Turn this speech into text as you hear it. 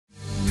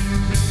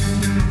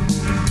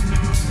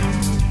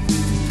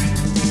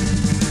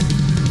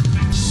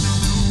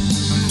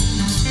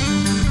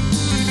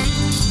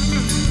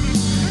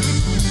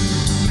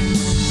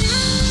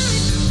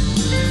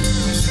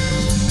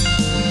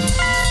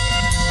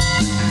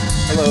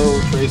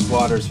Hello, Trace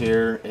Waters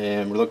here,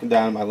 and we're looking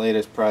down at my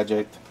latest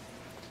project,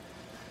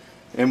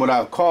 and what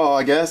I'll call,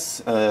 I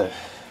guess, a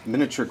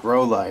miniature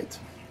grow light.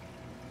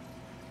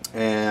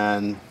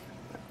 And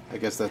I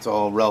guess that's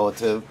all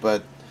relative,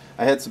 but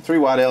I had some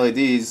 3-watt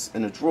LEDs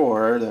in a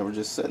drawer that were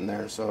just sitting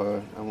there,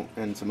 so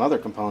and some other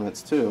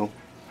components too.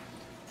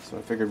 So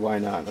I figured, why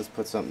not? Let's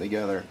put something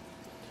together.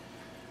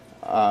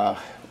 What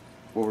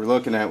we're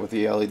looking at with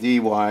the LED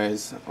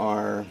wise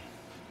are,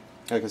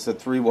 like I said,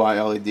 3-watt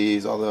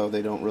LEDs, although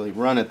they don't really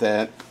run at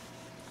that.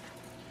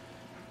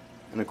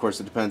 And of course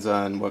it depends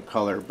on what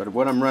color. But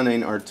what I'm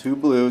running are 2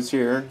 blues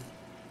here,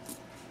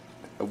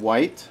 a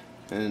white,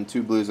 and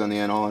 2 blues on the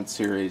end, all in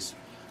series.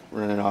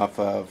 Running off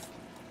of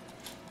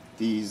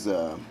these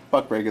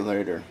buck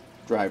regulator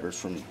drivers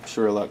from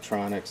Sure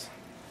Electronics.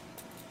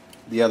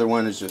 The other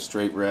one is just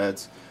straight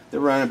reds. They're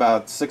running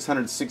about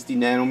 660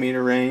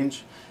 nanometer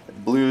range.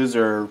 Blues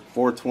are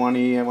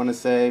 420, I want to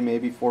say,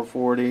 maybe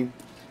 440.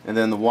 And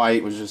then the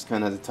white was just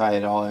kind of to tie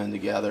it all in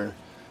together.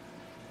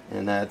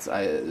 And that's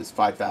is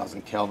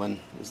 5,000 Kelvin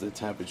is the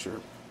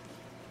temperature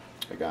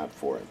I got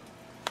for it.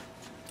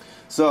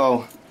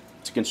 So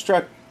to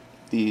construct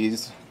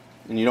these,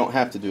 and you don't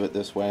have to do it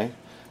this way,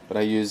 but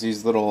I use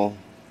these little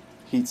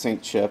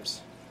heatsink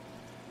chips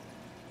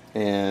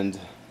and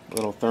a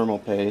little thermal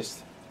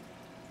paste.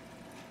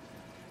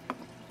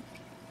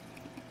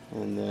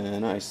 And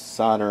then I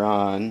solder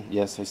on,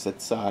 yes, I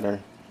said solder,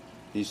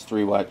 these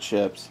 3-watt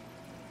chips.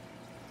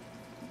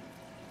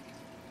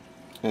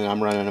 And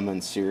I'm running them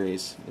in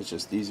series. It's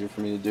just easier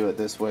for me to do it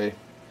this way.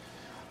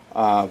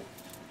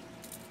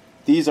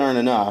 These aren't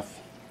enough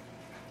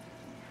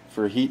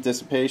for heat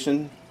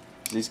dissipation.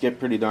 These get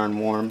pretty darn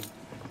warm.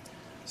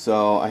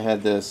 So I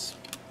had this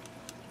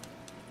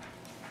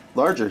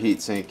larger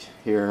heatsink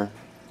here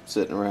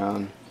sitting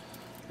around,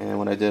 and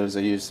what I did was I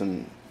used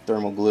some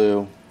thermal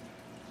glue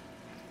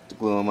to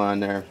glue them on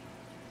there,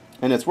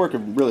 and it's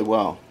working really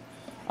well.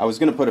 I was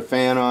going to put a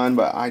fan on,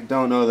 but I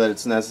don't know that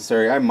it's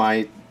necessary. I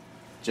might,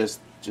 just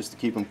to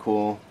keep them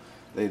cool.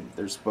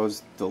 They're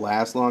supposed to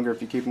last longer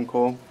if you keep them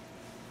cool.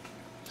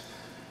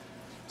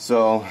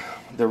 So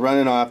they're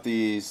running off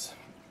these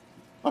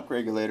buck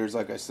regulators,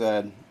 like I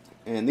said,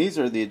 and these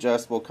are the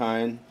adjustable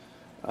kind.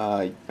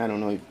 I don't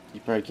know,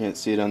 you probably can't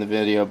see it on the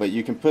video, but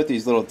you can put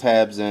these little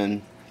tabs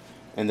in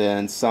and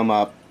then sum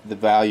up the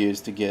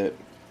values to get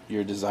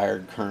your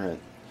desired current.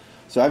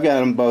 So I've got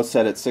them both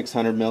set at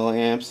 600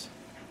 milliamps.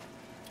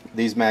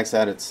 These max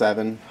out at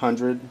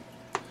 700,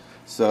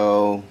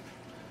 so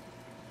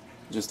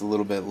just a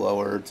little bit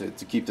lower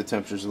to keep the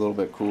temperatures a little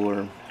bit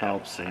cooler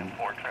helps. And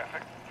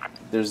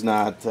there's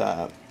not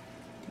a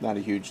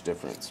huge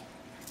difference.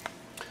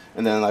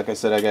 And then, like I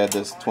said, I got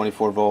this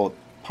 24-volt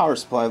power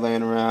supply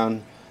laying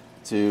around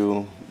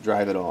to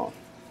drive it all.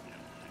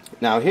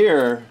 Now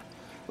here,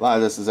 a lot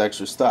of this is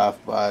extra stuff,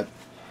 but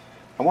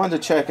I wanted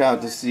to check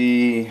out to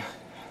see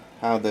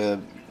how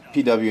the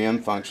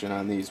PWM function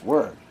on these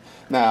work.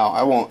 Now,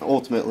 I won't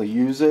ultimately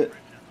use it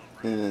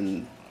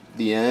in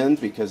the end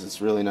because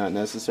it's really not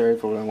necessary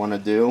for what I want to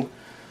do.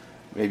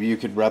 Maybe you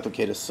could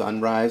replicate a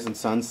sunrise and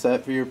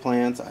sunset for your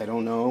plants, I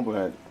don't know,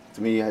 but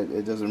to me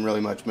it doesn't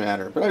really much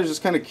matter. But I was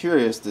just kind of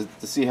curious to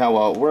see how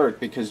well it worked,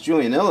 because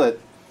Julian Illett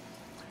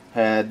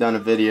had done a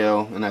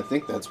video, and I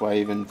think that's why I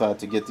even thought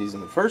to get these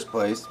in the first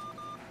place,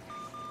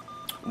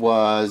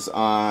 was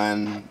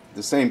on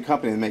the same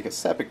company that make a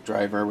SEPIC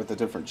driver with a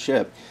different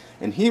chip,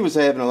 and he was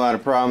having a lot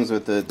of problems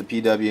with the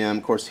PWM.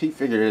 Of course, he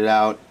figured it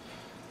out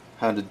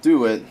how to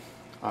do it,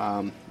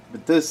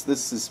 but this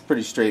is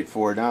pretty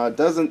straightforward. Now, it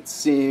doesn't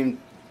seem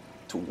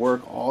to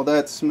work all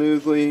that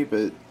smoothly,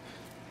 but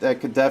that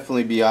could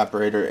definitely be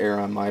operator error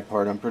on my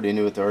part. I'm pretty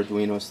new with the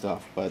Arduino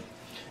stuff, but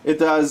it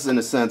does in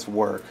a sense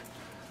work.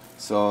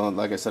 So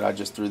like I said, I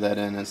just threw that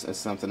in as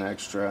something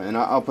extra, and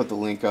I'll put the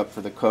link up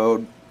for the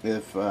code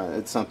if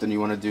it's something you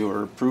want to do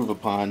or improve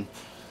upon.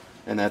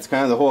 And that's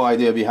kind of the whole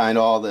idea behind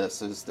all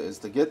this, is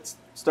to get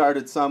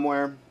started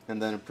somewhere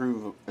and then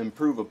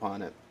improve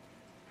upon it.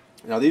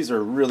 Now, these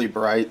are really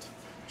bright.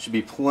 Should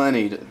be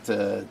plenty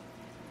to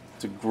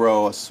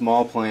grow a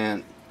small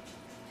plant,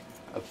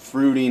 a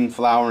fruiting,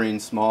 flowering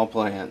small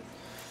plant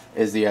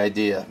is the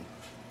idea.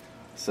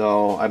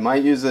 So I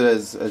might use it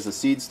as a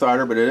seed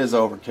starter, but it is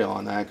overkill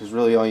on that, because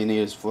really all you need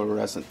is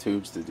fluorescent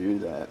tubes to do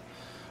that.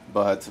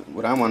 But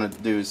what I wanted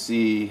to do is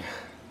see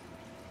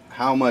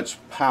how much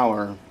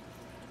power,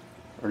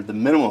 or the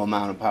minimal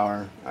amount of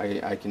power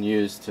I can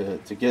use to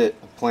get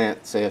a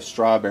plant, say a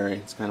strawberry.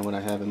 It's kind of what I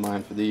have in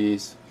mind for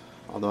these,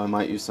 although I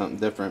might use something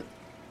different,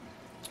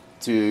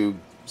 to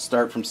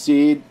start from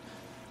seed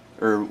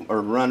or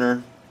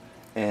runner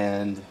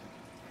and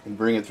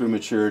bring it through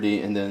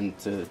maturity, and then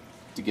to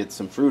get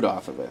some fruit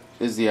off of it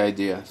is the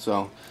idea.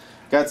 So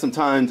got some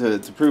time to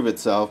prove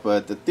itself,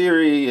 but the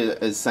theory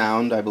is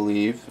sound, I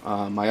believe.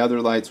 My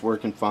other light's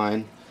working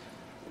fine,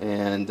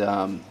 and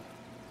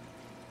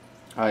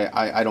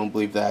I don't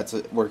believe that's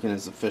working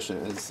as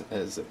efficient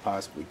as it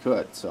possibly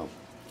could. So,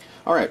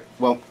 alright,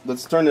 well,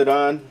 let's turn it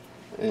on,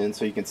 and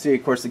so you can see.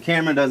 Of course, the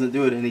camera doesn't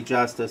do it any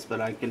justice, but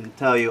I can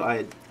tell you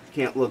I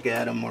can't look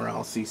at them or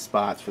I'll see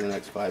spots for the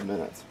next 5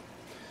 minutes.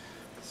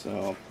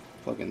 So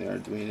plug in the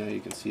Arduino, you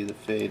can see the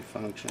fade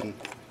function.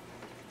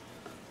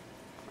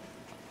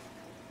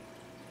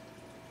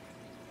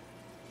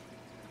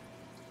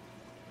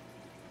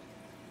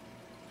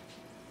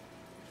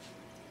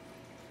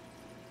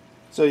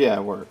 So yeah,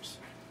 it works.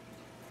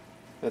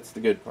 That's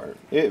the good part.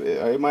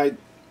 I might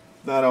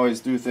not always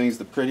do things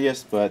the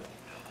prettiest, but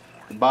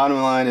the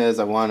bottom line is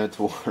I want it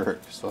to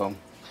work. So,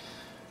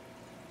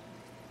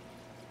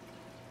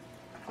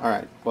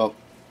 alright, well,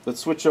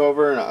 let's switch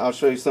over and I'll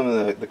show you some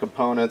of the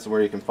components and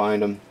where you can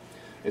find them,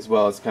 as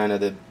well as kind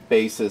of the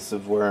basis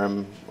of where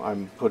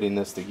I'm putting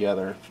this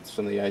together,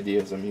 some of the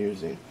ideas I'm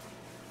using.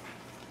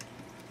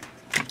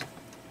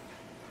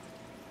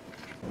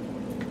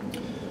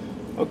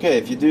 Okay,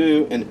 if you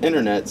do an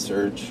internet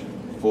search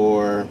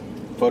for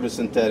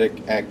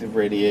photosynthetic active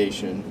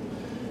radiation,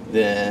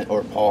 then,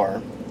 or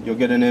PAR, you'll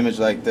get an image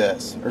like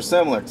this, or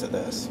similar to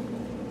this.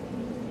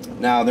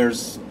 Now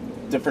there's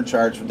different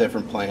charts for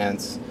different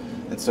plants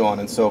and so on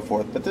and so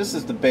forth, but this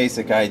is the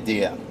basic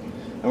idea.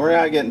 And we're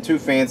not getting too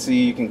fancy.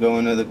 You can go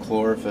into the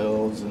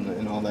chlorophylls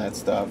and all that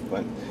stuff,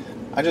 but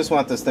I just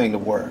want this thing to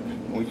work.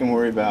 We can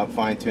worry about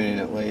fine-tuning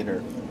it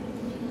later,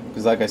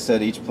 because like I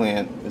said, each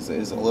plant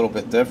is a little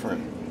bit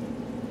different.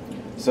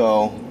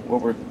 So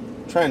what we're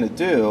trying to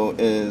do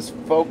is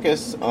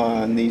focus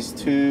on these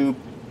two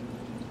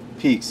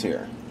peaks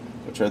here,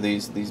 which are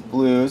these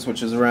blues,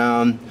 which is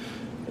around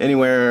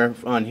anywhere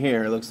on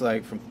here. It looks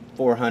like from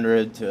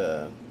 400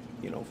 to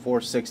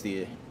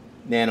 460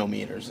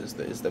 nanometers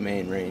is the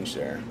main range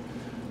there,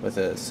 with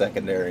a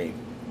secondary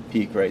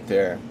peak right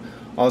there.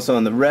 Also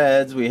in the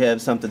reds we have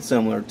something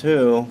similar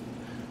too,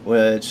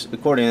 which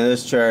according to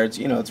this chart,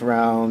 it's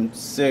around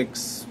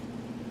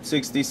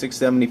 660,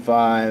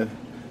 675.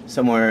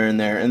 Somewhere in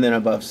there, and then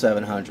above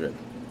 700.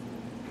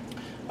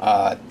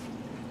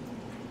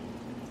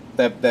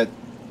 That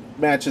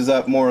matches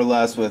up more or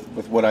less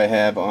with what I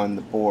have on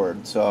the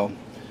board. So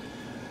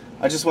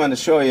I just wanted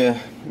to show you,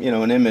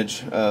 an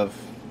image of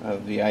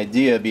the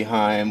idea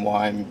behind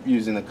why I'm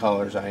using the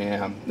colors I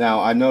am. Now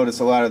I notice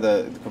a lot of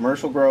the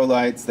commercial grow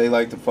lights, they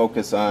like to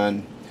focus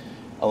on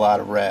a lot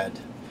of red,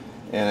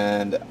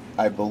 and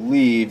I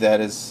believe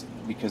that is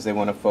because they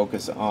want to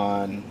focus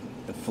on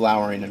the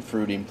flowering and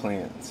fruiting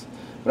plants.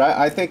 But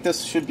I think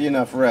this should be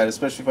enough red,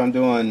 especially if I'm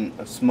doing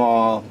a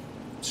small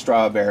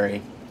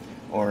strawberry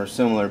or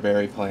similar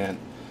berry plant,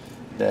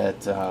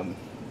 that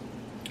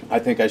I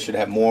think I should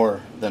have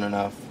more than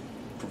enough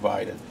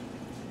provided.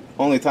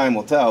 Only time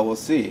will tell, we'll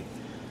see.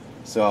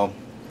 So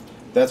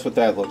that's what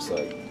that looks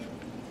like.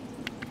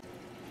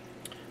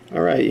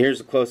 Alright,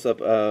 here's a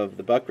close-up of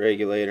the buck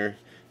regulator.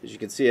 As you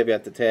can see, I've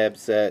got the tab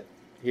set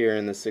here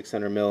in the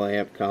 600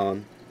 milliamp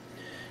column,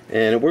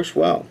 and it works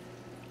well.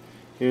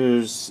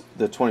 Here's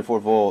the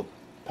 24-volt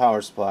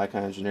power supply,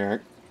 kind of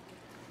generic.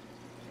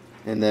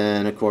 And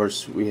then, of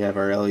course, we have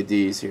our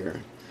LEDs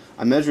here.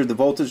 I measured the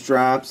voltage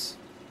drops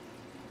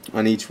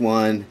on each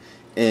one,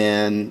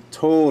 and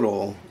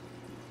total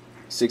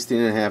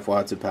 16.5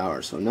 watts of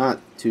power, so not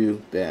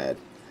too bad.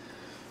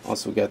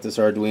 Also got this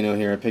Arduino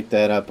here. I picked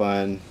that up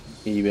on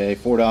eBay,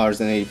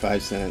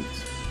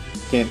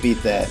 $4.85. Can't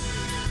beat that.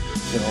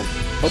 So,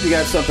 hope you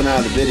got something out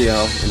of the video,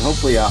 and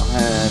hopefully I'll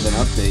have an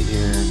update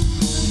here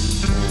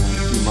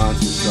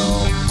months or so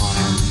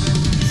on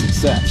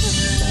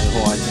success and the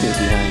whole idea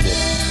behind it.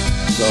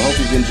 So I hope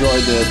you've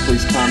enjoyed this.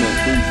 Please comment,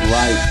 please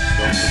like,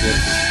 don't forget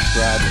to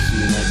subscribe. We'll see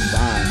you next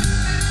time.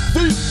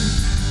 Peace!